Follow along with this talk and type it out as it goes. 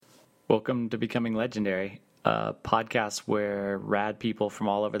Welcome to Becoming Legendary, a podcast where rad people from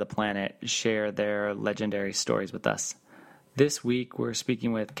all over the planet share their legendary stories with us. This week, we're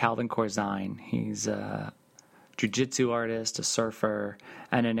speaking with Calvin Corzine. He's a jiu-jitsu artist, a surfer,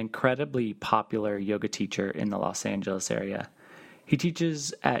 and an incredibly popular yoga teacher in the Los Angeles area. He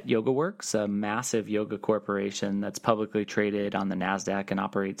teaches at YogaWorks, a massive yoga corporation that's publicly traded on the NASDAQ and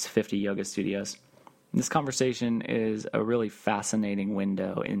operates 50 yoga studios. This conversation is a really fascinating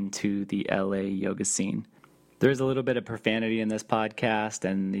window into the LA yoga scene. There's a little bit of profanity in this podcast,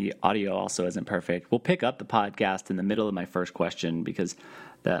 and the audio also isn't perfect. We'll pick up the podcast in the middle of my first question because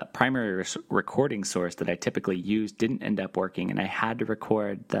the primary recording source that I typically use didn't end up working, and I had to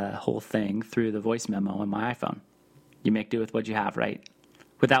record the whole thing through the voice memo on my iPhone. You make do with what you have, right?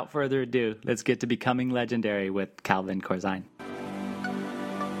 Without further ado, let's get to Becoming Legendary with Calvin Corzine.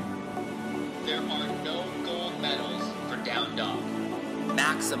 There are no gold medals for down dog.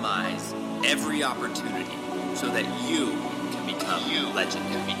 Maximize every opportunity so that you can become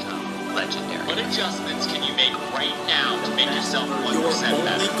legendary. What adjustments can you make right now to make yourself 1% Your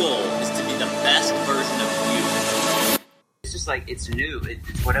better? only goal is to be the best version of you. It's just like, it's new.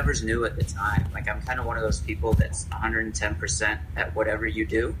 It's whatever's new at the time. Like, I'm kind of one of those people that's 110% at whatever you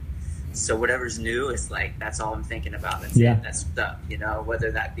do. So whatever's new, it's like, that's all I'm thinking about. That's it. That's stuff, you know, whether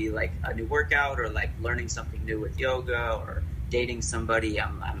that be like a new workout or like learning something new with yoga or dating somebody.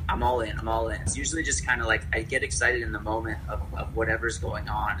 I'm all in. It's usually just kind of like, I get excited in the moment of whatever's going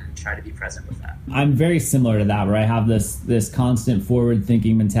on and try to be present with that. I'm very similar to that, where I have this constant forward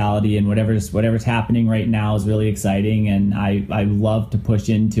thinking mentality, and whatever's happening right now is really exciting, and I love to push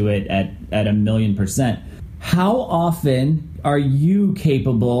into it at 1,000,000%. How often are you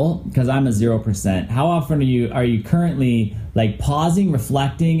capable, because I'm a 0%, how often are you currently like pausing,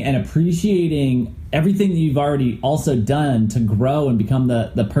 reflecting, and appreciating everything that you've already also done to grow and become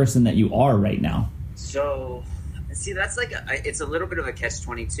the person that you are right now? So, see, that's like, it's a little bit of a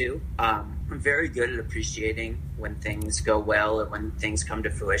catch-22. I'm very good at appreciating when things go well or when things come to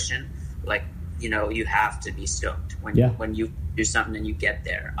fruition. Like, you know, you have to be stoked when you do something and you get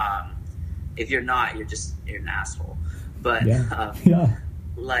there. If you're not, you're an asshole. But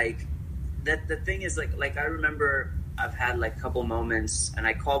like the thing is, like I remember I've had like a couple moments, and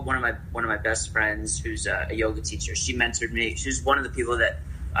I called one of my best friends who's a yoga teacher. She mentored me. She's one of the people that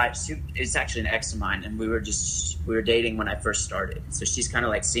it's actually an ex of mine, and we were dating when I first started. So she's kind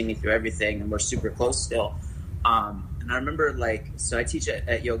of like seen me through everything, and we're super close still. And I remember, like, so I teach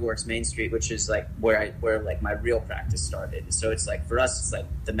at YogaWorks Main Street, which is like where like my real practice started. So it's like, for us, it's like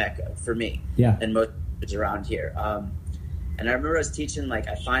the Mecca for me. Yeah. And most it's around here. And I remember I was teaching, like,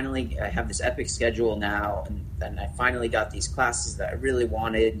 I have this epic schedule now, and I finally got these classes that I really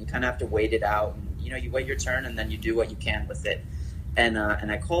wanted, and you kind of have to wait it out. And, you know, you wait your turn, and then you do what you can with it. And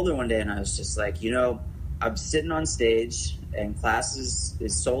I called her one day, and I was just like, you know, I'm sitting on stage, and classes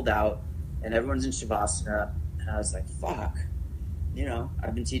is sold out, and everyone's in Shavasana. And I was like, fuck, you know,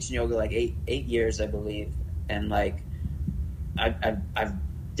 I've been teaching yoga like eight years, I believe. And like, I've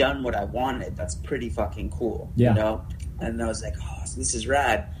done what I wanted. That's pretty fucking cool, you know? And I was like, oh, so this is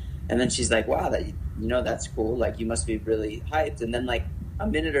rad. And then she's like, wow, that's cool. Like, you must be really hyped. And then like a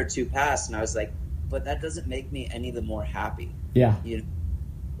minute or two passed, and I was like, but that doesn't make me any the more happy. Yeah. You know?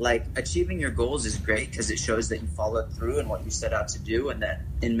 Like, achieving your goals is great because it shows that you followed through in what you set out to do, and that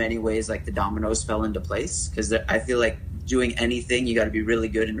in many ways, like, the dominoes fell into place. Because I feel like doing anything, you got to be really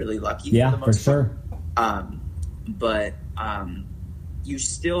good and really lucky. Yeah, for sure. But you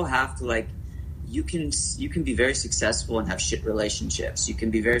still have to, like, you can be very successful and have shit relationships. You can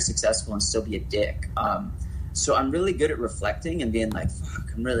be very successful and still be a dick. So I'm really good at reflecting and being like,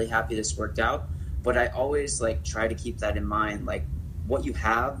 fuck, I'm really happy this worked out. But I always, like, try to keep that in mind, like, what you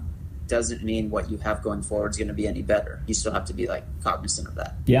have doesn't mean what you have going forward is going to be any better. You still have to be like cognizant of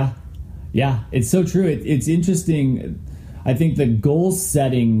that. Yeah. It's so true. It's interesting. I think the goal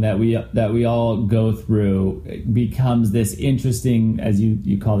setting that we all go through becomes this interesting, as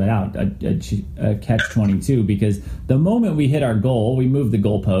you called it out, a catch-22, because the moment we hit our goal, we move the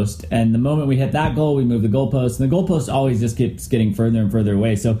goalpost, and the moment we hit that goal, we move the goalpost, and the goalpost always just keeps getting further and further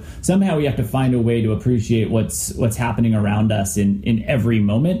away. So somehow we have to find a way to appreciate what's happening around us in every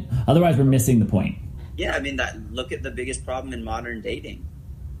moment. Otherwise, we're missing the point. Yeah, I mean, look at the biggest problem in modern dating.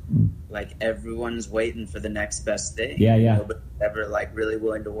 Like, everyone's waiting for the next best thing. Yeah. Nobody's ever like really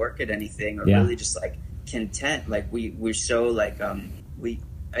willing to work at anything, or really just like content. Like we're so like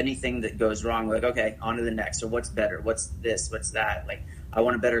anything that goes wrong, we're like, okay, on to the next. Or what's better? What's this? What's that? Like, I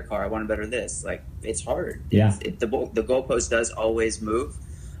want a better car. I want a better this. Like, it's hard. The goalpost does always move,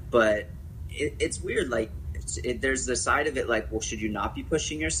 but it's weird. Like, there's the side of it like, well, should you not be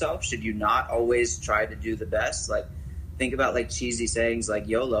pushing yourself? Should you not always try to do the best? Like, think about like cheesy sayings like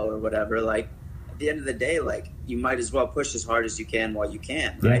YOLO or whatever. Like, at the end of the day, like, you might as well push as hard as you can while you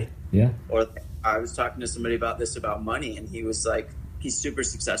can, right? Yeah. Or I was talking to somebody about money, and he was like, he's super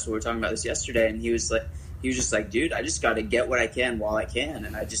successful. We were talking about this yesterday, and he was just like, dude, I just got to get what I can while I can,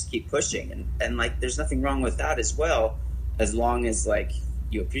 and I just keep pushing, and like, there's nothing wrong with that as well, as long as like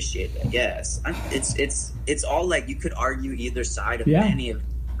you appreciate it. Yes, it's all like, you could argue either side of any of it,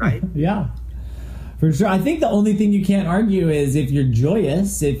 right? Yeah, for sure. I think the only thing you can't argue is if you're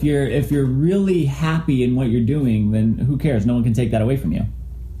joyous, if you're really happy in what you're doing, then who cares? No one can take that away from you.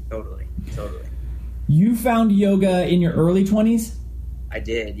 Totally. You found yoga in your early 20s? I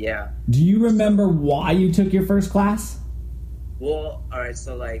did, yeah. Do you remember why you took your first class? Well, all right,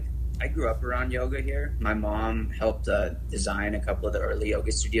 so like, I grew up around yoga here. My mom helped design a couple of the early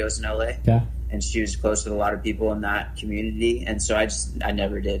yoga studios in LA. Yeah. And she was close with a lot of people in that community. And so I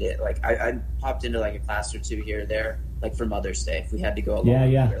never did it. Like, I popped into like a class or two here or there, like for Mother's Day. If we had to go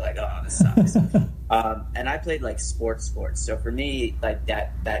along, we were like, oh, this sucks. And I played like sports. So for me, like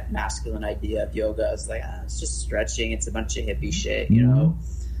that masculine idea of yoga is like, it's just stretching. It's a bunch of hippie shit, you know,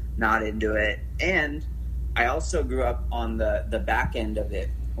 not into it. And I also grew up on the back end of it,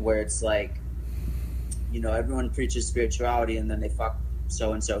 where it's like, you know, everyone preaches spirituality and then they fuck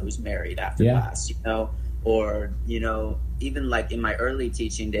so-and-so who's married after class, you know, or, you know, even like in my early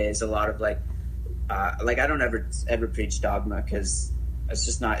teaching days, a lot of like I don't ever preach dogma, because it's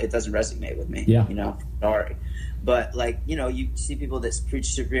just not, it doesn't resonate with me, you know, sorry. But like, you know, you see people that preach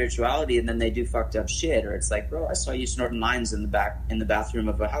spirituality and then they do fucked up shit, or it's like, bro, I saw you snorting lines in the bathroom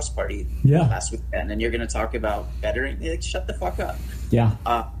of a house party last weekend, and you're going to talk about bettering? Like, shut the fuck up. Yeah.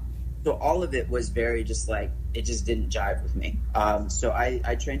 So all of it was very just like, it just didn't jive with me. So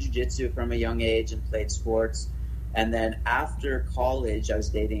I trained jiu-jitsu from a young age and played sports. And then after college, I was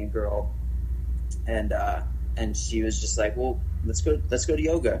dating a girl, and she was just like, well, let's go to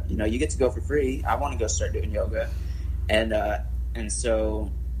yoga. You know, you get to go for free. I want to go start doing yoga. And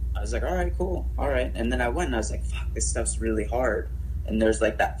so I was like, all right, cool. All right. And then I went and I was like, fuck, this stuff's really hard. And there's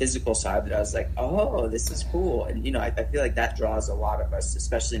like that physical side that I was like, oh, this is cool. And, you know, I feel like that draws a lot of us,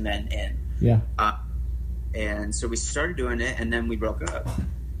 especially men, in. Yeah. And so we started doing it, and then we broke up.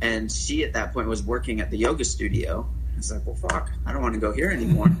 And she at that point was working at the yoga studio. I was like, well, fuck, I don't want to go here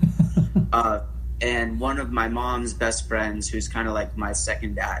anymore. And one of my mom's best friends, who's kind of like my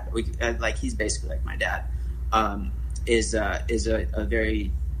second dad, he's basically like my dad, is a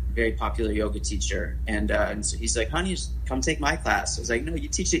very, very popular yoga teacher. And so he's like, honey, just come take my class. I was like, no, you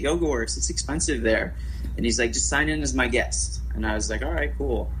teach at Yoga Works. It's expensive there. And he's like, just sign in as my guest. And I was like, all right,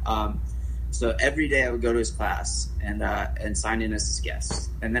 cool. So every day I would go to his class and sign in as his guest.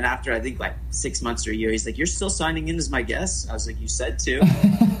 And then after, I think like 6 months or a year, he's like, you're still signing in as my guest? I was like, you said to.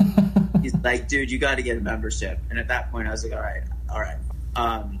 He's like, dude, you got to get a membership. And at that point I was like, all right.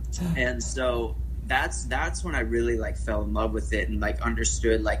 And so that's when I really like fell in love with it and like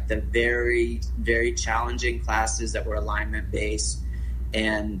understood like the very, very challenging classes that were alignment based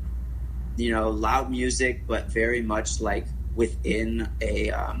and, you know, loud music, but very much like within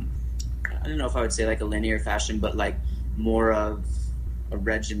a, I don't know if I would say like a linear fashion, but like more of a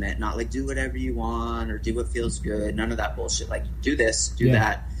regiment, not like do whatever you want or do what feels good. None of that bullshit. Like do this, do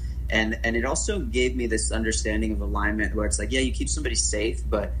that. And it also gave me this understanding of alignment where it's like, yeah, you keep somebody safe,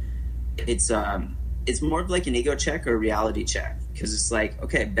 but it's more of like an ego check or a reality check. Because it's like,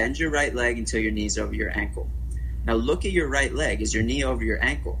 okay, bend your right leg until your knee's over your ankle. Now look at your right leg. Is your knee over your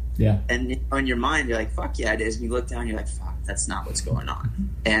ankle? Yeah. And on your mind, you're like, fuck yeah, it is. And you look down, you're like, fuck, that's not what's going on.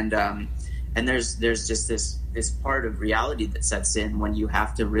 And there's just this part of reality that sets in when you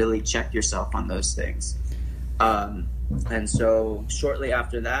have to really check yourself on those things. And so shortly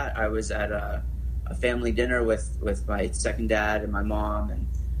after that, I was at a family dinner with my second dad and my mom, and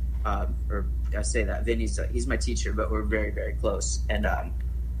or I say that Vinny's he's my teacher, but we're very, very close, and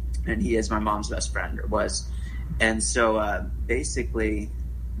he is my mom's best friend, or was. And so basically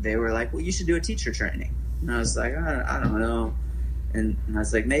they were like, well, you should do a teacher training. And I was like, I don't know. And I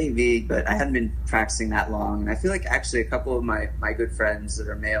was like, maybe, but I hadn't been practicing that long. And I feel like actually a couple of my good friends that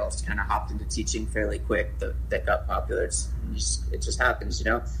are males kind of hopped into teaching fairly quick that got popular. It just happens, you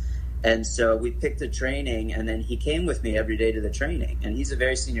know? And so we picked a training, and then he came with me every day to the training. And he's a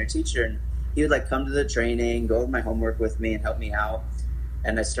very senior teacher, and he would like come to the training, go over my homework with me and help me out.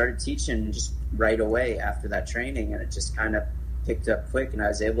 And I started teaching just right away after that training, and it just kind of picked up quick, and I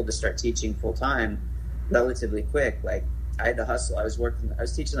was able to start teaching full time relatively quick. Like, I had to hustle. I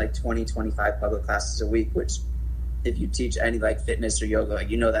was teaching like 20, 25 public classes a week, which if you teach any like fitness or yoga,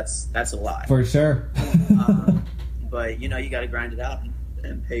 like, you know, that's a lot. For sure. But you got to grind it out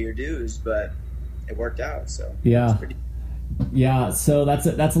and pay your dues. But it worked out. So yeah. Yeah, so that's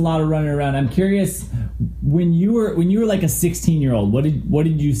a lot of running around. I'm curious, when you were like a 16-year-old, what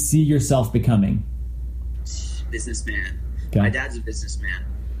did you see yourself becoming? Businessman. Okay. My dad's a businessman.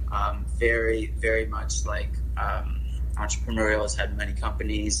 Very, very much like entrepreneurial. Has had many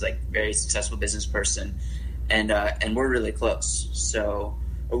companies. Like very successful business person, and we're really close. So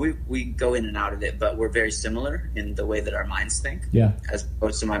we go in and out of it, but we're very similar in the way that our minds think. Yeah. As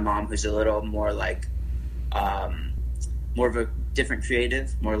opposed to my mom, who's a little more like. More of a different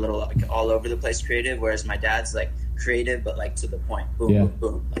creative, more a little like all over the place creative, whereas my dad's like creative, but like to the point, boom, boom,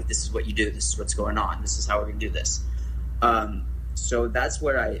 boom. Like this is what you do, this is what's going on, this is how we're gonna do this. So that's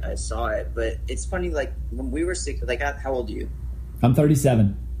where I saw it. But it's funny, like when we were like, how old are you? I'm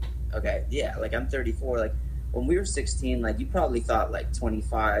 37. Okay, yeah, like I'm 34. Like when we were 16, like you probably thought like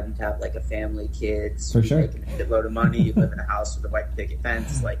 25, you'd have like a family, kids, for sure, like a load of money, you live in a house with a white picket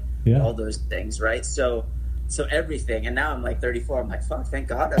fence, like all those things, right? So everything, and now I'm like 34. I'm like, fuck, thank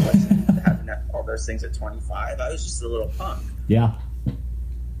God I wasn't having all those things at 25. I was just a little punk. Yeah.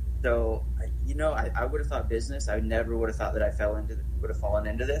 So, I would have thought business. I never would have thought that I would have fallen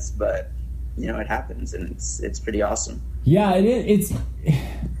into this, but it happens, and it's pretty awesome. Yeah, it's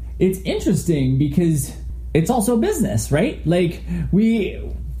interesting because it's also business, right? Like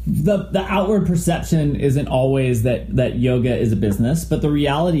the outward perception isn't always that yoga is a business, but the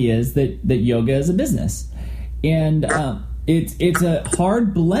reality is that yoga is a business. And it's a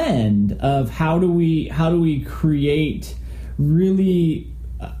hard blend of how do we create really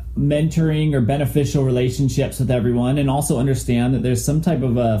mentoring or beneficial relationships with everyone, and also understand that there's some type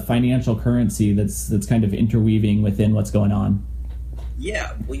of a financial currency that's kind of interweaving within what's going on.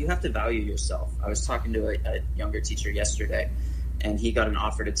 Yeah, well, you have to value yourself. I was talking to a younger teacher yesterday, and he got an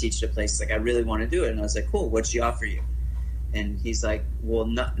offer to teach at a place. Like, I really want to do it, and I was like, cool. What'd she offer you? And he's like, well,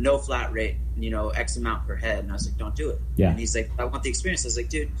 no flat rate, X amount per head. And I was like, don't do it. Yeah. And he's like, I want the experience. I was like,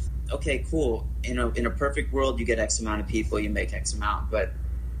 dude, okay, cool. In a perfect world, you get X amount of people, you make X amount, but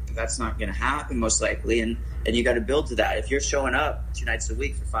that's not going to happen most likely. And you got to build to that. If you're showing up 2 nights a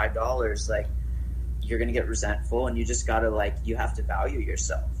week for $5, like you're going to get resentful, and you just got to you have to value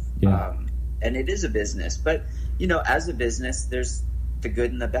yourself. Yeah. And it is a business, but as a business, there's the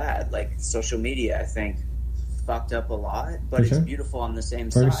good and the bad. Like social media, I think, fucked up a lot, but it's beautiful on the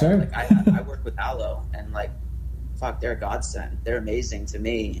same side. Sure. Like I work with Aloe, and like, fuck, they're a godsend. They're amazing to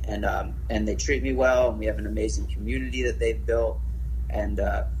me, and they treat me well, and we have an amazing community that they've built, and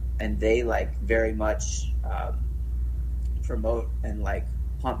they like very much promote and like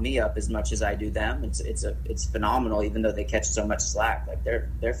pump me up as much as I do them. It's phenomenal, even though they catch so much slack. Like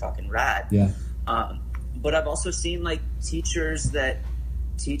they're fucking rad. Yeah. But I've also seen like teachers that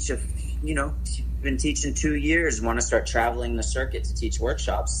teach been teaching 2 years, want to start traveling the circuit to teach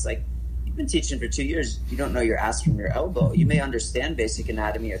workshops. It's like, you've been teaching for 2 years, you don't know your ass from your elbow. You may understand basic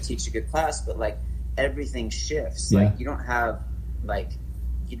anatomy or teach a good class, but like everything shifts. Yeah. Like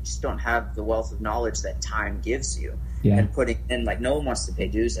you just don't have the wealth of knowledge that time gives you. Yeah. And putting in, like, no one wants to pay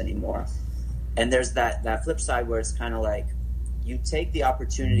dues anymore. And there's that flip side where it's kind of like, you take the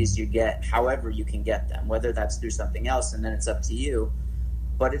opportunities you get however you can get them, whether that's through something else, and then it's up to you.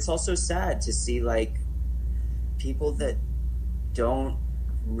 But it's also sad to see like people that don't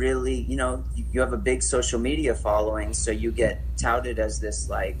really, you have a big social media following, so you get touted as this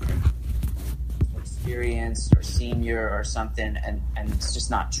like experienced or senior or something, and it's just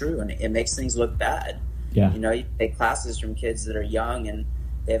not true, and it makes things look bad. Yeah. You take classes from kids that are young and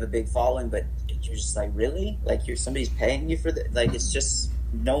they have a big following, but you're just like, really? Like somebody's paying you for that? Like, it's just,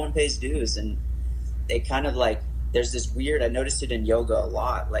 no one pays dues, and they kind of like, there's this weird, I noticed it in yoga a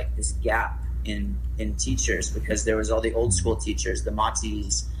lot, like this gap in teachers, because there was all the old school teachers, the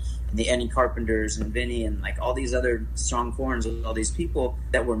Matis and the Annie Carpenters and Vinny and like all these other strong corns, all these people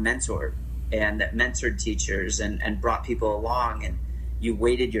that were mentored and that mentored teachers and brought people along, and you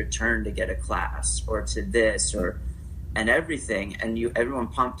waited your turn to get a class or to this and everything, and everyone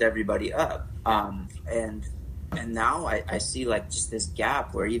pumped everybody up. And now I see like just this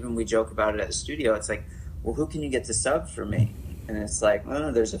gap where even we joke about it at the studio. It's like, well, who can you get to sub for me? And it's like,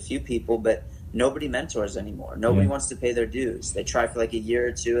 oh, there's a few people, but nobody mentors anymore. Nobody wants to pay their dues. They try for like a year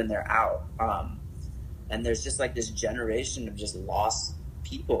or two and they're out. And there's just like this generation of just lost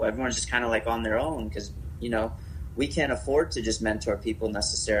people. Everyone's just kind of like on their own because, we can't afford to just mentor people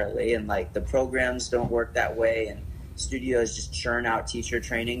necessarily. And like the programs don't work that way. And studios just churn out teacher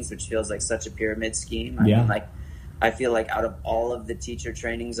trainings, which feels like such a pyramid scheme. I mean, like, I feel like out of all of the teacher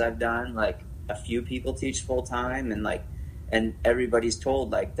trainings I've done, like a few people teach full time, and like and everybody's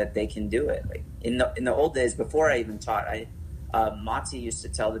told like that they can do it. Like in the old days, before I even taught, Mati used to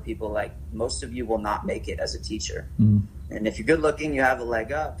tell the people like, most of you will not make it as a teacher, and if you're good looking, you have a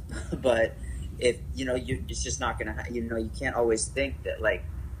leg up, but if it's just not gonna you can't always think that like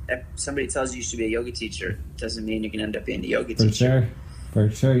if somebody tells you should be a yoga teacher doesn't mean you can end up being a yoga teacher. For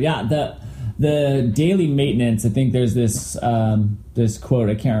sure. Yeah, the daily maintenance, I think there's this quote,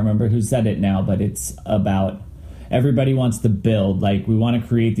 I can't remember who said it now, but it's about everybody wants to build, like we want to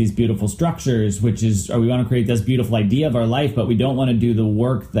create these beautiful structures, or we want to create this beautiful idea of our life, but we don't want to do the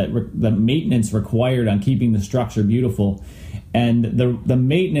work the maintenance required on keeping the structure beautiful. And the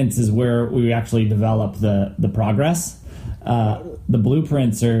maintenance is where we actually develop the progress. The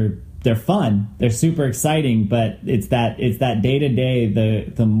blueprints they're fun, they're super exciting, but it's that day to day,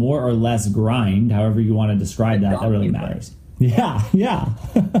 the more or less grind, however you want to describe that really matters. Yeah. Yeah.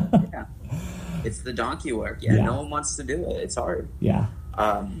 It's the donkey work. Yeah, no one wants to do it. It's hard. Yeah.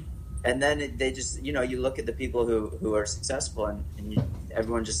 And then they just, you look at the people who are successful, and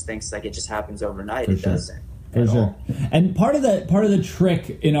everyone just thinks like it just happens overnight. It doesn't. For sure. And part of the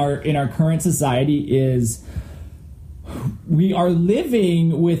trick in our current society is we are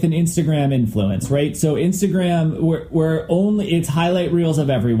living with an Instagram influence, right? So Instagram, we're only, it's highlight reels of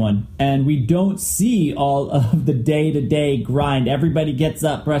everyone, and we don't see all of the day-to-day grind. Everybody gets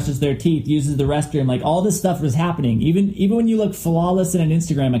up, brushes their teeth, uses the restroom, like all this stuff is happening. Even when you look flawless in an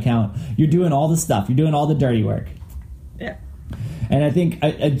Instagram account, you're doing all the stuff. You're doing all the dirty work. Yeah. And I think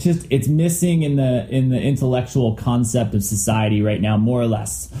it's missing in the intellectual concept of society right now, more or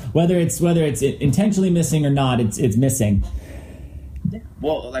less. Whether it's intentionally missing or not, it's missing. Yeah.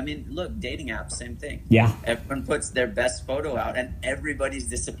 Well, I mean, look, dating apps, same thing. Yeah. Everyone puts their best photo out, and everybody's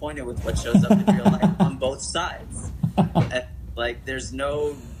disappointed with what shows up in real life on both sides. And, like, there's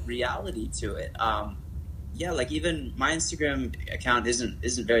no reality to it. Yeah, like even my Instagram account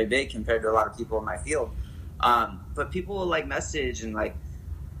isn't very big compared to a lot of people in my field. But people will like message and like,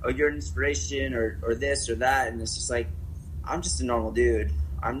 oh, you're an inspiration or this or that. And it's just like, I'm just a normal dude.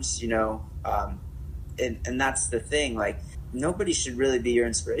 I'm just, and that's the thing. Like nobody should really be your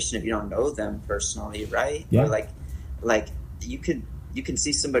inspiration if you don't know them personally. Right. Yeah. Or like you can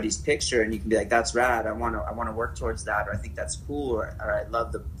see somebody's picture and you can be like, that's rad. I want to work towards that. Or I think that's cool. Or I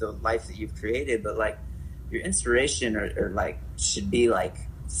love the life that you've created. But like your inspiration or like should be like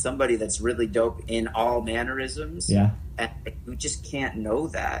somebody that's really dope in all mannerisms. Yeah. And you just can't know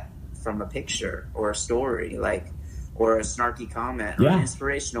that from a picture or a story, like, or a snarky comment or an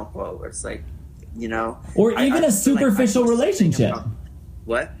inspirational quote where it's like, or even a superficial relationship.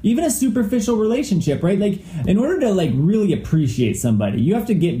 What? Even a superficial relationship, right? Like in order to like really appreciate somebody, you have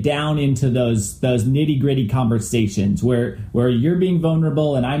to get down into those nitty-gritty conversations where you're being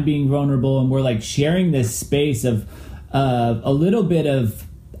vulnerable and I'm being vulnerable, and we're like sharing this space of a little bit of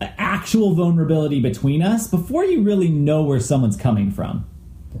actual vulnerability between us before you really know where someone's coming from.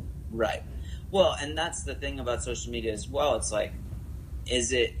 Right. Well, and that's the thing about social media as well. It's like,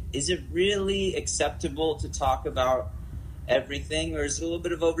 is it really acceptable to talk about everything, or is it a little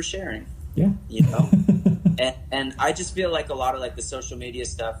bit of oversharing? Yeah. And I just feel like a lot of like the social media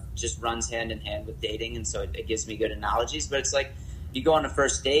stuff just runs hand in hand with dating, and so it gives me good analogies. But it's like you go on a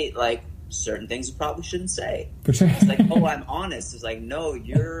first date, like certain things you probably shouldn't say. For sure. It's like, oh, I'm honest. It's like, no,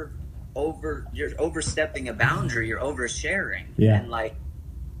 you're overstepping a boundary. You're oversharing. Yeah. And like,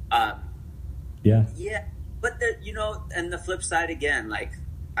 yeah. But there, and the flip side again, like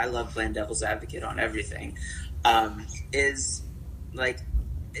I love playing devil's advocate on everything. Is like,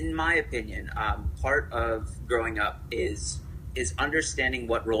 in my opinion, part of growing up is understanding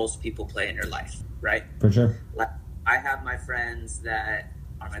what roles people play in your life, right? For sure. Like I have my friends that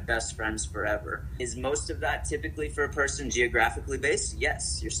are my best friends forever. Is most of that typically for a person geographically based?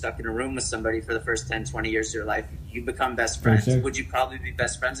 Yes. You're stuck in a room with somebody for the first 10, 20 years of your life. You become best friends. Sure. Would you probably be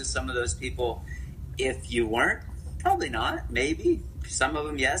best friends with some of those people if you weren't? Probably not. Maybe. Some of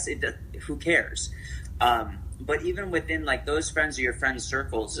them, yes. Who cares? But even within like those friends are your friend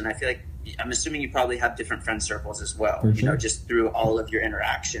circles, and I feel like I'm assuming you probably have different friend circles as well, sure. Just through all of your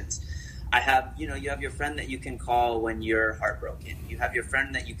interactions. I have, you have your friend that you can call when you're heartbroken. You have your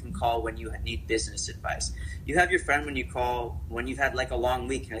friend that you can call when you need business advice. You have your friend when you call when you've had like a long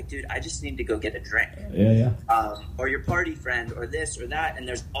week. You're like, dude, I just need to go get a drink. Yeah. Or your party friend or this or that. And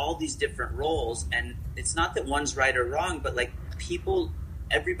there's all these different roles. And it's not that one's right or wrong, but like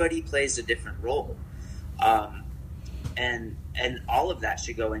everybody plays a different role. And all of that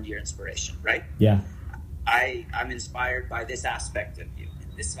should go into your inspiration, right? Yeah. I'm inspired by this aspect of you.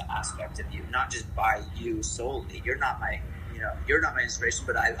 This aspect of you, not just by you solely. You're not my inspiration,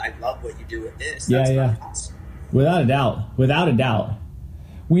 but I love what you do with this. That's awesome. Without a doubt. Without a doubt.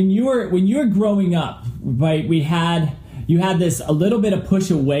 When you were growing up, right, you had this a little bit of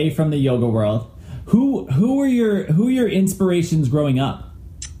push away from the yoga world. Who were your inspirations growing up?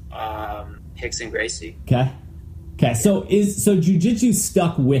 Rickson Gracie. Okay. So jiu-jitsu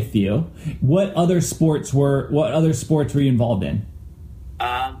stuck with you. What other sports were you involved in?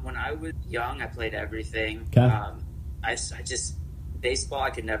 When I was young, I played everything. Okay. I just baseball, I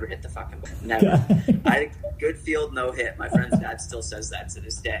could never hit the fucking ball. Never. I had a good field, no hit. My friend's dad still says that to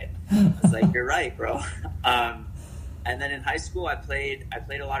this day. It's like, you're right, bro. And then in high school, I played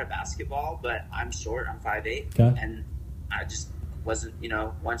a lot of basketball, but I'm short. I'm 5'8", and I just wasn't,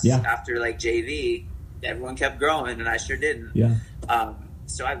 once after like JV, everyone kept growing, and I sure didn't. Yeah.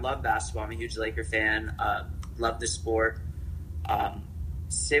 So I love basketball. I'm a huge Laker fan. Love the sport.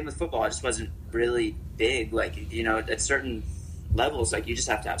 Same with football. I just wasn't really big. Like, at certain levels, like, you just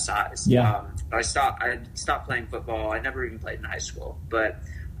have to have size. Yeah. I stopped playing football. I never even played in high school, but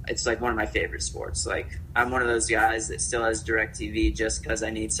it's like one of my favorite sports. Like, I'm one of those guys that still has DirecTV just because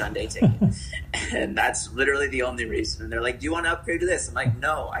I need Sunday tickets. And that's literally the only reason. And they're like, do you want to upgrade to this? I'm like,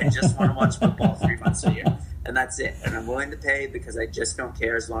 no, I just want to watch football 3 months a year. And that's it. And I'm willing to pay because I just don't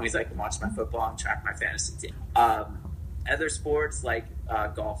care as long as I can watch my football and track my fantasy team. Other sports like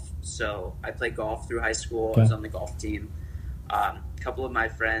golf. So I played golf through high school. I was on the golf team. A couple of my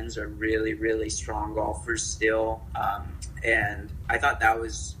friends are really, really strong golfers still. And I thought that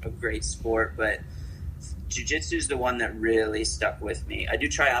was a great sport, but jiu-jitsu is the one that really stuck with me. I do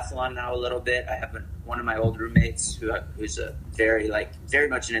triathlon now a little bit. I have one of my old roommates who's a very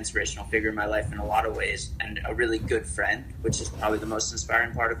much an inspirational figure in my life in a lot of ways, and a really good friend, which is probably the most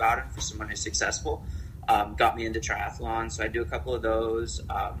inspiring part about it for someone who's successful. Got me into triathlon, so I do a couple of those.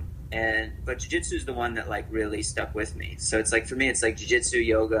 But jiu-jitsu is the one that like really stuck with me. So it's like, for me, it's like jiu-jitsu,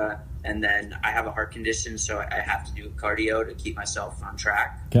 yoga, and then I have a heart condition, so I have to do cardio to keep myself on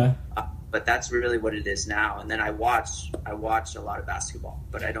track. Okay. But that's really what it is now. And then I watch a lot of basketball,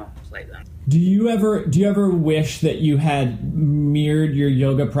 but I don't play them. Do you ever wish that you had mirrored your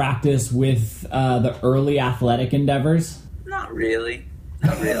yoga practice with the early athletic endeavors? Not really.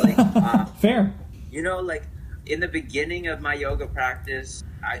 Fair. Like in the beginning of my yoga practice,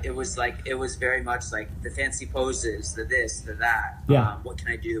 it was very much like the fancy poses, the this, the that. Yeah. What can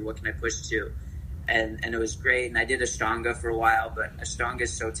I do? What can I push to? And it was great. And I did Ashtanga for a while, but Ashtanga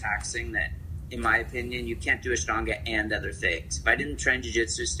is so taxing that, in my opinion, you can't do Ashtanga and other things. If I didn't train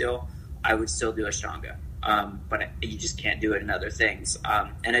jiu-jitsu still, I would still do Ashtanga. But you just can't do it in other things.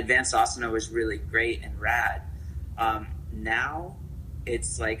 And advanced asana was really great and rad. Now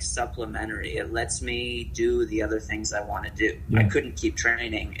it's like supplementary. It lets me do the other things I want to do. Yeah. I couldn't keep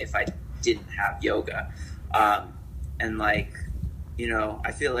training if I didn't have yoga. And like,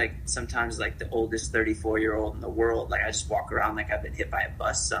 I feel like sometimes like the oldest 34-year-old in the world, like I just walk around like I've been hit by a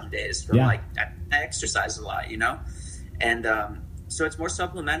bus some days from like I exercise a lot, And so it's more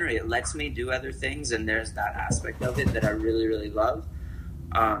supplementary. It lets me do other things, and there's that aspect of it that I really, really love.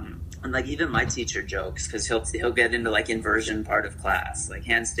 And like even my teacher jokes because he'll get into like inversion part of class, like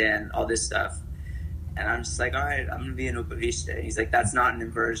handstand, all this stuff. And I'm just like, all right, I'm gonna be an Upavishta. He's like, that's not an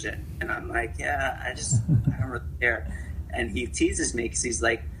inversion. And I'm like, yeah, I don't really care. And he teases me because he's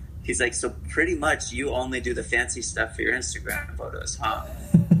like, so pretty much you only do the fancy stuff for your Instagram photos, huh?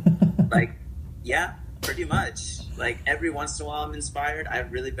 Like, yeah, pretty much. Like every once in a while I'm inspired. I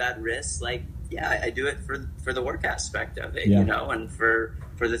have really bad wrists. Like, yeah, I do it for the work aspect of it, and for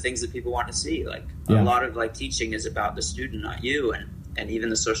the things that people want to see. Like a lot of like teaching is about the student, not you. And even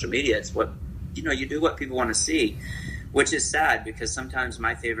the social media, it's what, you do what people want to see, which is sad because sometimes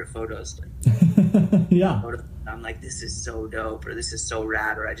my favorite photos, I'm like, this is so dope, or this is so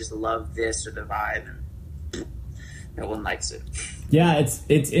rad, or I just love this or the vibe, and no one likes it. Yeah, it's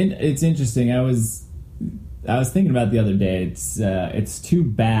interesting. I was thinking about it the other day. It's too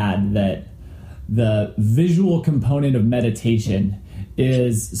bad that the visual component of meditation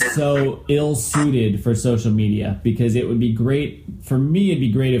is so ill-suited for social media, because it would be great for me. It'd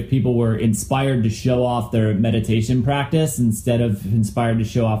be great if people were inspired to show off their meditation practice instead of inspired to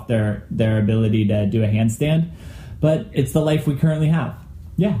show off their ability to do a handstand. But it's the life we currently have.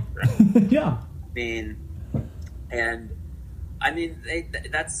 Yeah. Yeah.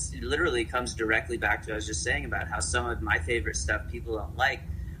 That's literally comes directly back to what I was just saying about how some of my favorite stuff people don't like.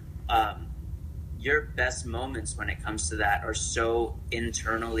 Your best moments when it comes to that are so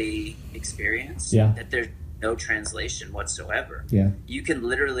internally experienced that there's no translation whatsoever. Yeah. You can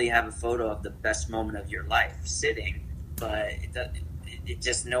literally have a photo of the best moment of your life sitting, but it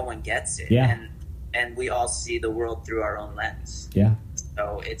just no one gets it. Yeah. And we all see the world through our own lens. Yeah.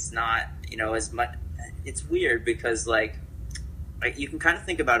 So it's not, it's weird because like you can kind of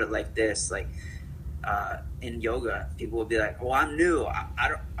think about it like this, like in yoga, people will be like, "Oh, I'm new.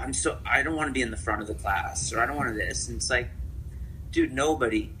 I don't want to be in the front of the class, or I don't want to this." And it's like, dude,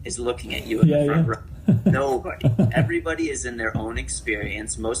 nobody is looking at you in the front row. Nobody. Everybody is in their own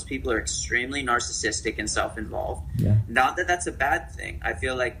experience. Most people are extremely narcissistic and self-involved. Yeah. Not that that's a bad thing. I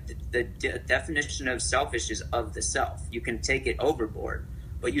feel like the definition of selfish is of the self. You can take it overboard,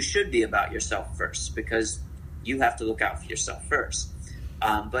 but you should be about yourself first, because you have to look out for yourself first.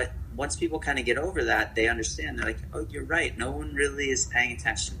 But once people kind of get over that, they understand. They're like, oh, you're right. No one really is paying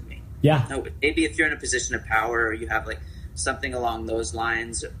attention to me. Yeah. No, maybe if you're in a position of power, or you have like something along those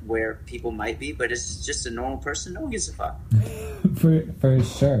lines where people might be, but it's just a normal person, no one gives a fuck. for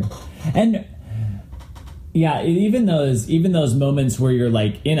sure. And yeah, even those moments where you're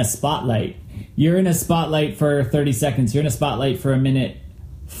like in a spotlight, you're in a spotlight for 30 seconds, you're in a spotlight for a minute,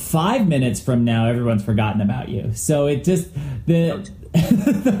 5 minutes from now everyone's forgotten about you. So it just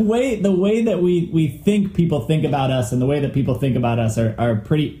the way that we think people think about us and the way that people think about us are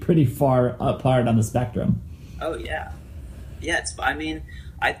pretty far apart on the spectrum. Oh yeah. Yeah,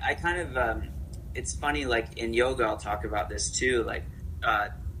 I kind of, it's funny, like in yoga, I'll talk about this too, like,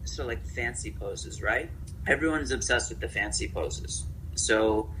 so like fancy poses, right? Everyone's obsessed with the fancy poses.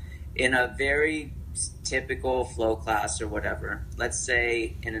 So in a very typical flow class or whatever, let's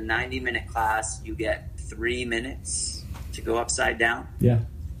say in a 90-minute class, you get 3 minutes to go upside down. Yeah.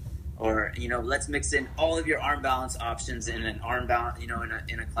 Or, let's mix in all of your arm balance options in an arm balance,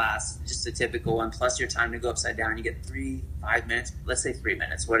 in a class, just a typical one, plus your time to go upside down. You get 5 minutes, let's say 3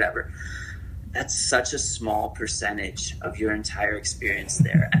 minutes, whatever. That's such a small percentage of your entire experience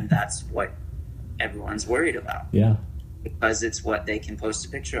there. And that's what everyone's worried about. Yeah. Because it's what they can post a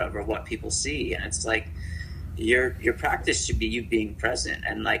picture of or what people see. And it's like, your practice should be you being present.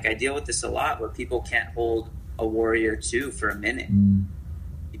 And like, I deal with this a lot where people can't hold a warrior 2 for a minute.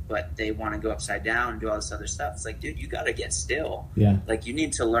 But they want to go upside down and do all this other stuff. It's like, dude, you got to get still. Yeah. Like, you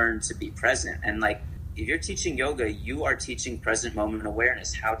need to learn to be present. And like, if you're teaching yoga, you are teaching present moment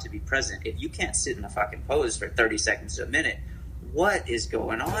awareness, how to be present. If you can't sit in a fucking pose for 30 seconds to a minute, what is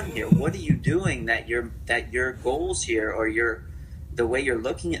going on here? What are you doing that your goals here or the way you're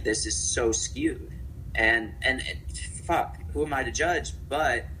looking at this is so skewed? And fuck, who am I to judge?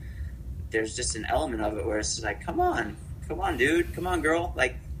 But there's just an element of it where it's like, come on, dude, come on, girl,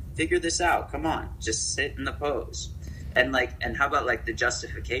 like, figure this out. Come on, just sit in the pose. And like, and how about like the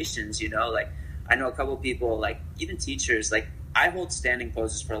justifications, like I know a couple people, like even teachers, like I hold standing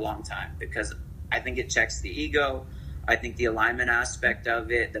poses for a long time because I think it checks the ego. I think the alignment aspect of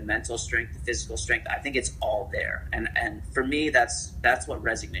it, the mental strength, the physical strength, I think it's all there. And for me, that's what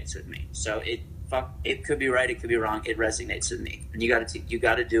resonates with me. So it could be right, it could be wrong. It resonates with me. And you got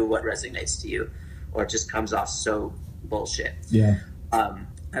to do what resonates to you, or it just comes off so bullshit. Yeah.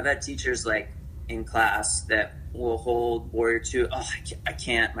 I've had teachers like in class that will hold warrior 2. Oh, I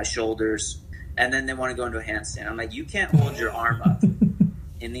can't, my shoulders. And then they want to go into a handstand. I'm like, you can't hold your arm up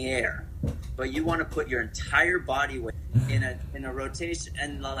in the air, but you want to put your entire body weight in a rotation.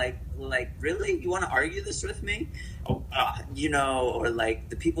 And like, really? You want to argue this with me? Or like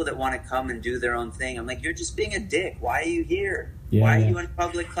the people that want to come and do their own thing. I'm like, you're just being a dick. Why are you here? Yeah, Why are you in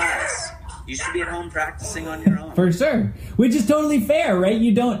public class? You should be at home practicing on your own. For sure. Which is totally fair, right?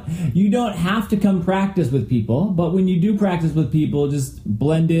 You don't have to come practice with people, but when you do practice with people, just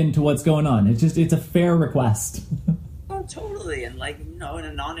blend into what's going on. It's a fair request. Oh, totally. And like, in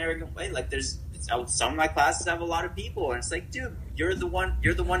a non-arrogant way, like some of my classes have a lot of people and it's like, dude, you're the one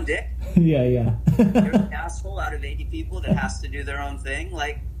dick. Yeah. You're the asshole out of 80 people that has to do their own thing.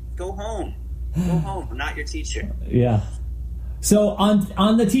 Like, go home. I'm not your teacher. Yeah. So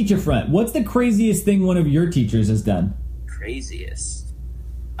on the teacher front, what's the craziest thing one of your teachers has done? Craziest?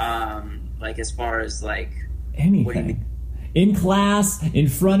 Like as far as like anything. What do you mean? In class, in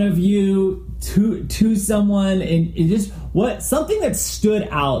front of you, to someone, and just something that stood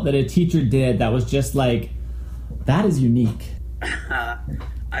out that a teacher did that was just like, that is unique.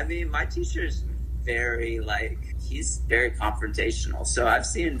 I mean, my teacher's he's very confrontational. So I've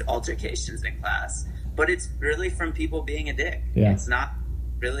seen altercations in class. But it's really from people being a dick. Yeah. It's not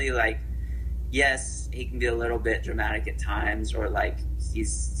really like, yes, he can be a little bit dramatic at times, or like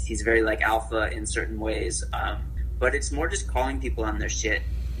he's very like alpha in certain ways. But it's more just calling people on their shit,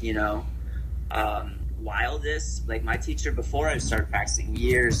 Wildest, like my teacher before I started practicing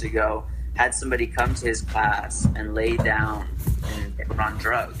years ago, had somebody come to his class and lay down and they were on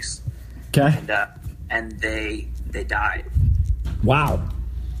drugs. Okay. And they died. Wow.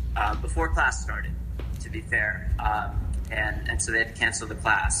 Before class started. To be fair, and so they had to cancel the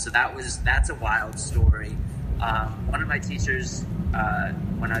class. So that's a wild story. One of my teachers,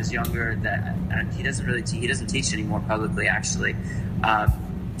 when I was younger, he doesn't teach anymore publicly, actually.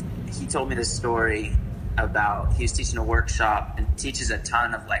 He told me this story about, he was teaching a workshop and teaches a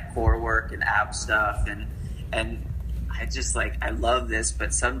ton of like core work and ab stuff, and I just like, I love this,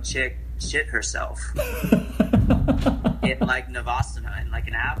 but some chick shit herself in like Navasana, in like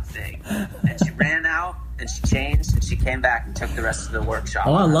an ab thing, and she ran out and she changed and she came back and took the rest of the workshop.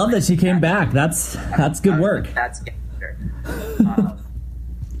 Oh, I love that she came back. That's good work. That's gangster.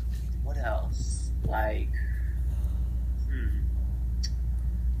 What else? Like,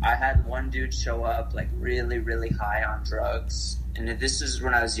 I had one dude show up like really, really high on drugs, and this is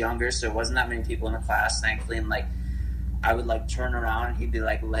when I was younger, so it wasn't that many people in the class, thankfully, and like I would like turn around and he'd be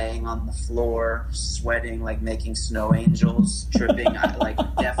like laying on the floor, sweating, like making snow angels, tripping, like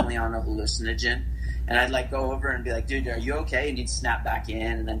definitely on a hallucinogen. And I'd like go over and be like, dude, are you okay? And he'd snap back in.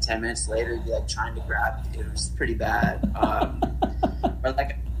 And then 10 minutes later, he'd be like trying to grab me. It was pretty bad. Or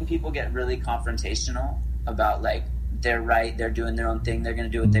like people get really confrontational about like, they're right, they're doing their own thing, they're going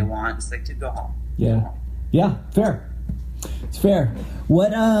to do what they want. It's like, dude, go home. Yeah. Go home. Yeah, fair. It's fair.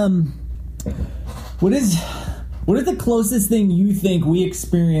 What is the closest thing you think we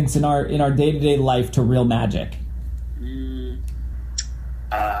experience in our day-to-day life to real magic?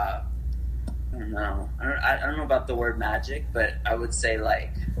 I don't know. I don't know about the word magic, but I would say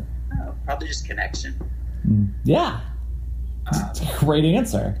like, I don't know, probably just connection. Yeah. It's a great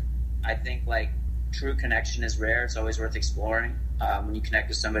answer. I think like true connection is rare. It's always worth exploring. When you connect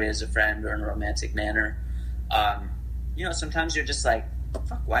with somebody as a friend or in a romantic manner, sometimes you're just like,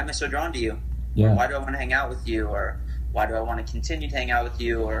 fuck, why am I so drawn to you? Yeah. Or why do I want to hang out with you? Or why do I want to continue to hang out with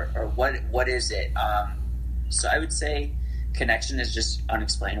you? Or what is it? So I would say connection is just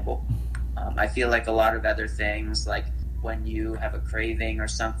unexplainable. I feel like a lot of other things, like when you have a craving or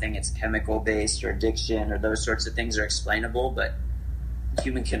something, it's chemical based or addiction or those sorts of things are explainable, but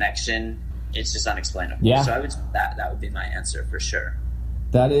human connection, it's just unexplainable. Yeah. So I would that would be my answer for sure.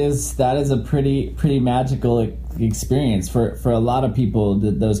 That is a pretty magical experience for a lot of people.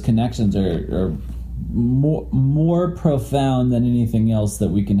 Those connections are more profound than anything else that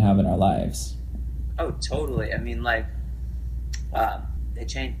we can have in our lives. Oh, totally. I mean, like, they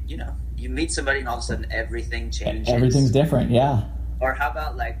change. You meet somebody and all of a sudden everything changes. Everything's different. Yeah. Or how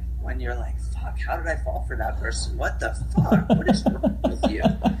about like when you're like, fuck, how did I fall for that person? What the fuck? What is wrong with you?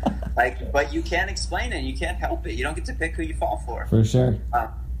 Like, but you can't explain it. You can't help it. You don't get to pick who you fall for. For sure.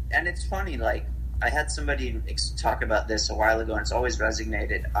 And it's funny, like, I had somebody talk about this a while ago, and it's always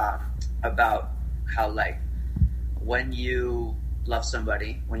resonated, about how, like, when you love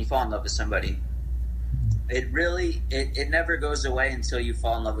somebody, when you fall in love with somebody, it never goes away until you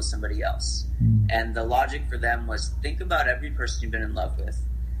fall in love with somebody else. And the logic for them was, think about every person you've been in love with,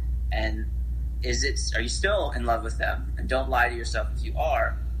 and are you still in love with them? And don't lie to yourself if you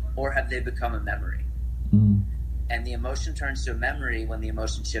are, or have they become a memory? And the emotion turns to a memory when the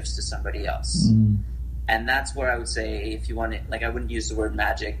emotion shifts to somebody else. And that's where I would say, if you want it, like, I wouldn't use the word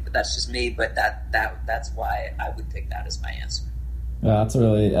magic, but that's just me. But that's why I would pick that as my answer. Yeah, that's a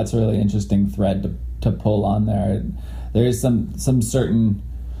really interesting thread to pull on there. There's some certain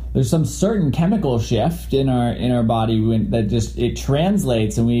chemical shift in our body that just it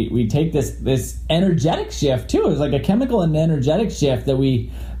translates, and we take this energetic shift too. It's like a chemical and energetic shift that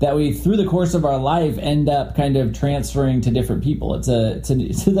we through the course of our life end up kind of transferring to different people. It's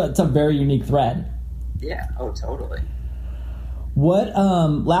a very unique thread. Yeah. Oh, totally. What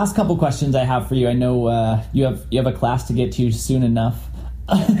last couple questions I have for you? I know you have a class to get to soon enough.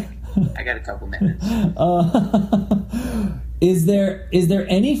 I got a couple minutes. Is there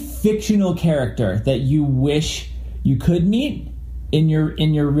any fictional character that you wish you could meet in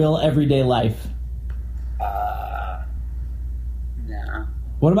your real everyday life? No.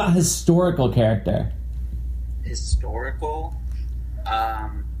 What about historical character? Historical?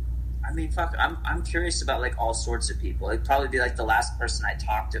 I mean, fuck, I'm curious about, like, all sorts of people. It'd probably be, like, the last person I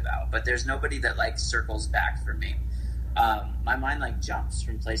talked about, but there's nobody that, like, circles back for me. My mind, like, jumps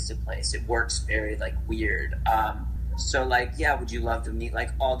from place to place. It works very, like, weird. So, like, yeah, would you love to meet,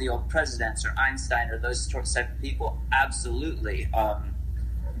 like, all the old presidents or Einstein or those type of people? Absolutely.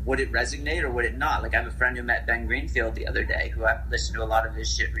 Would it resonate or would it not? Like, I have a friend who met Ben Greenfield the other day, who I've listened to a lot of his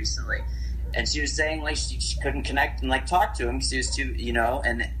shit recently. And she was saying, like, she couldn't connect and, like, talk to him because he was too,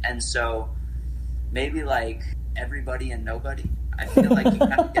 and so maybe, like, everybody and nobody. I feel like you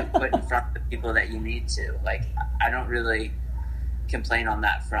kind of get put in front of the people that you need to. Like, I don't really complain on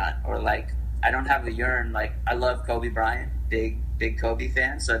that front. Or, like, I don't have a yearn. Like, I love Kobe Bryant, big big Kobe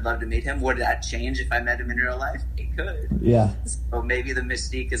fan, so I'd love to meet him. Would that change if I met him in real life? It could. Yeah. So maybe the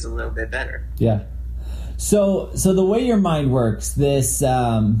mystique is a little bit better. Yeah. So the way your mind works, this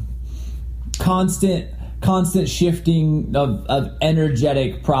constant shifting of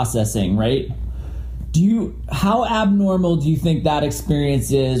energetic processing, right? How abnormal do you think that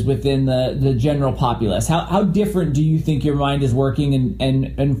experience is within the general populace? How different do you think your mind is working,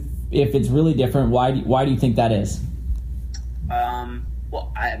 and if it's really different, why do you think that is?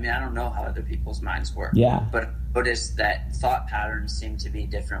 Well, I don't know how other people's minds work. Yeah. But I noticed that thought patterns seem to be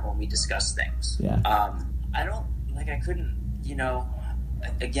different when we discuss things. Yeah. I couldn't,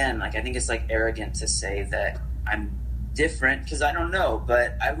 again, I think it's arrogant to say that I'm different, because I don't know,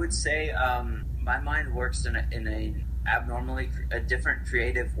 but I would say my mind works in a different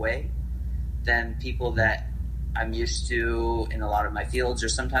creative way than people that I'm used to in a lot of my fields, or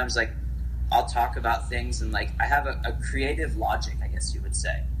sometimes I'll talk about things and I have a creative logic, I guess you would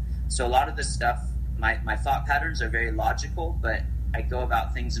say. So a lot of the stuff, my thought patterns are very logical, but I go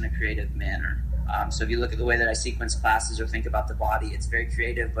about things in a creative manner. So if you look at the way that I sequence classes or think about the body, it's very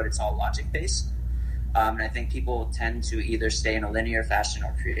creative, but it's all logic based. And I think people tend to either stay in a linear fashion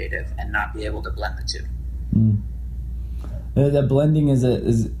or creative and not be able to blend the two. That blending is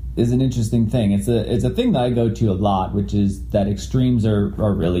an interesting thing. It's a thing that I go to a lot, which is that extremes are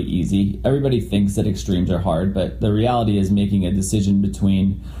really easy. Everybody thinks that extremes are hard, but the reality is making a decision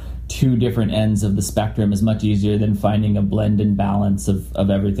between two different ends of the spectrum is much easier than finding a blend and balance of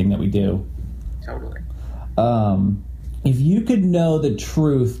everything that we do. Totally. If you could know the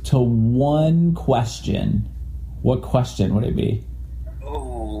truth to one question, what question would it be?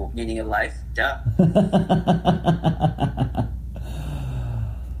 Oh, meaning of life? Duh.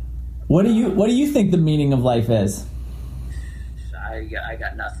 What do you think the meaning of life is? I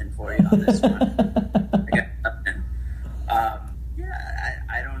got nothing for you on this one. I got nothing.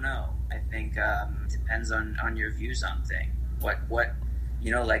 I don't know. I think it depends on your views on things. What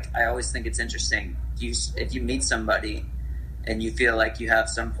I always think it's interesting. If you meet somebody and you feel like you have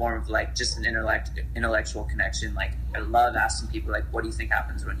some form of just an intellectual connection, I love asking people what do you think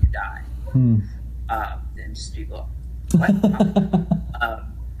happens when you die? And just people, what?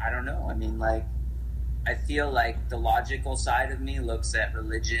 I don't know. I feel like the logical side of me looks at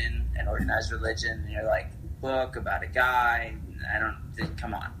religion and organized religion, and book about a guy. I don't think,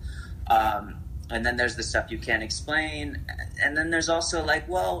 come on. And then there's the stuff you can't explain. And then there's also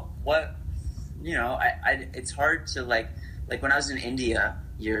what, it's hard to when I was in India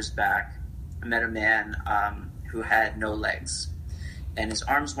years back, I met a man who had no legs. And his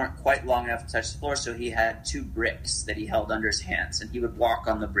arms weren't quite long enough to touch the floor, so he had 2 bricks that he held under his hands, and he would walk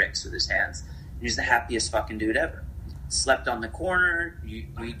on the bricks with his hands. He was the happiest fucking dude ever. Slept on the corner.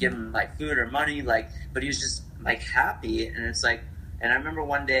 We give him food or money, but he was just happy. And it's and I remember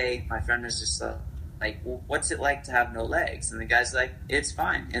one day my friend was just well, what's it like to have no legs? And the guy's it's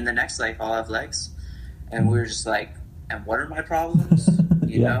fine. In the next life, I'll have legs. And we were just and what are my problems?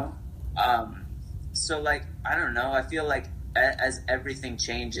 You know? So I don't know. I feel as everything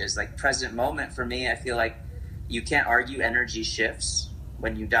changes, present moment for me, I feel you can't argue energy shifts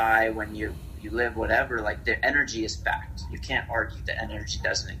when you die, when you live, whatever. The energy is fact. You can't argue that energy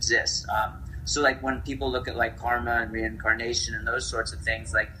doesn't exist. So when people look at karma and reincarnation and those sorts of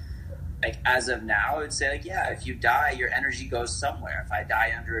things, as of now, I would say yeah, if you die, your energy goes somewhere. If I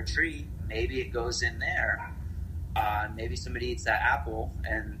die under a tree, maybe it goes in there. Maybe somebody eats that apple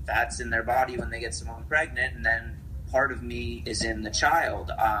and that's in their body when they get someone pregnant, and then part of me is in the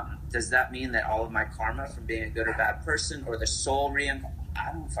child. Does that mean that all of my karma from being a good or bad person, or the soul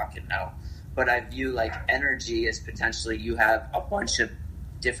I don't fucking know. But I view energy as potentially you have a bunch of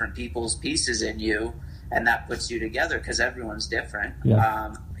different people's pieces in you, and that puts you together because everyone's different.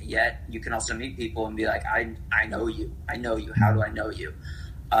 Yeah. Yet you can also meet people and be I know you. How do I know you?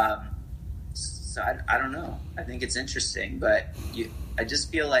 So I don't know. I think it's interesting, but I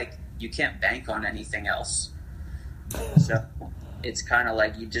just feel you can't bank on anything else. So it's kind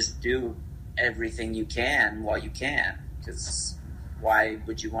of you just do everything you can while you can, because why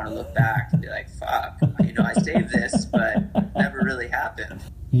would you want to look back and be fuck, I saved this, but never really happened.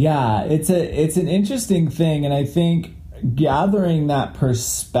 Yeah, it's an interesting thing, and I think gathering that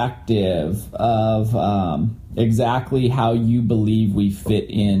perspective of exactly how you believe we fit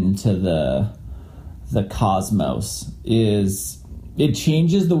into the cosmos it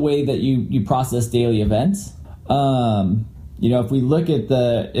changes the way that you process daily events. If we look at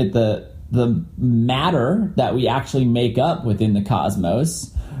the matter that we actually make up within the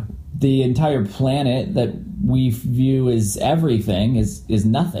cosmos, the entire planet that we view as everything is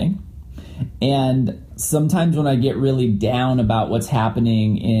nothing. And sometimes when I get really down about what's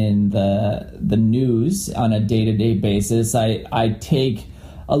happening in the news on a day-to-day basis, I take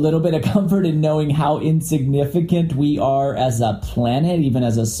a little bit of comfort in knowing how insignificant we are as a planet, even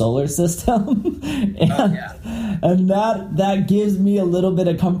as a solar system. And that gives me a little bit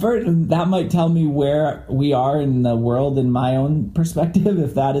of comfort, and that might tell me where we are in the world in my own perspective,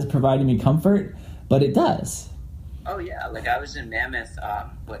 if that is providing me comfort, but it does. Oh yeah, like I was in Mammoth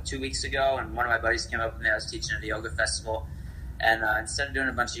 2 weeks ago, and one of my buddies came up with me. I was teaching at a yoga festival, and instead of doing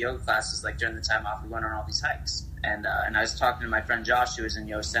a bunch of yoga classes, like during the time off, we went on all these hikes. And I was talking to my friend Josh, who was in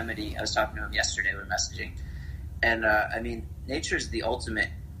Yosemite. I was talking to him yesterday. We were messaging, and I mean, nature is the ultimate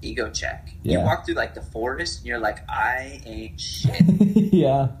ego check. Yeah. You walk through like the forest, and you're like, I ain't shit.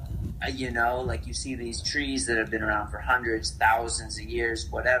 Yeah. You know, like you see these trees that have been around for hundreds, thousands of years,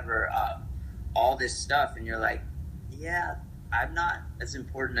 whatever, all this stuff, and you're like, yeah, I'm not as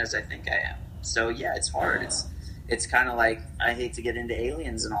important as I think I am. So yeah, it's hard. It's kind of like, I hate to get into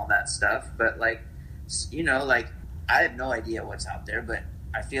aliens and all that stuff, but like, you know, like I have no idea what's out there, but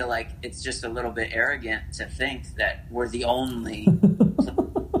I feel like it's just a little bit arrogant to think that we're the only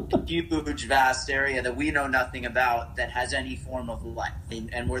huge, vast area that we know nothing about that has any form of life,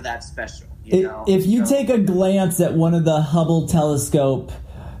 and we're that special. You know? If you take a glance at one of the Hubble telescope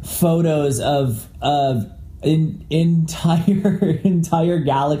photos of entire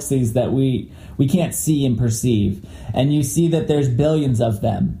galaxies that we can't see and perceive, and you see that there's billions of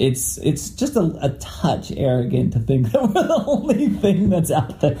them, it's just a touch arrogant to think that we're the only thing that's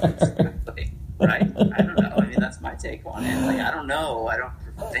out there. Exactly. Right? I don't know. I mean, that's my take on it. Like, I don't know. I don't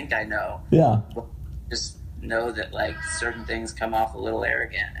think I know. Yeah. Just know that like certain things come off a little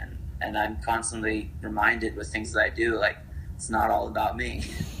arrogant, and I'm constantly reminded with things that I do, like it's not all about me.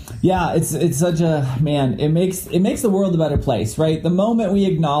 Yeah, it's such a, man, it makes the world a better place, right? The moment we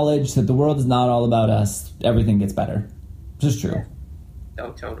acknowledge that the world is not all about us, everything gets better. Just true. Yeah.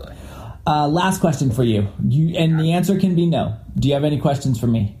 Oh, totally. Last question for you. And the answer can be no. Do you have any questions for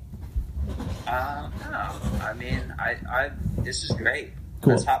me? No. I mean, I this is great.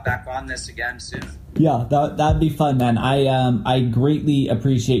 Cool. Let's hop back on this again soon. Yeah, that'd be fun, man. I greatly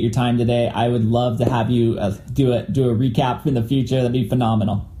appreciate your time today. I would love to have you do a recap in the future. That'd be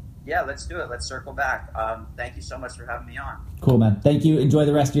phenomenal. Yeah, let's do it. Let's circle back. Thank you so much for having me on. Cool, man. Thank you. Enjoy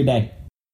the rest of your day.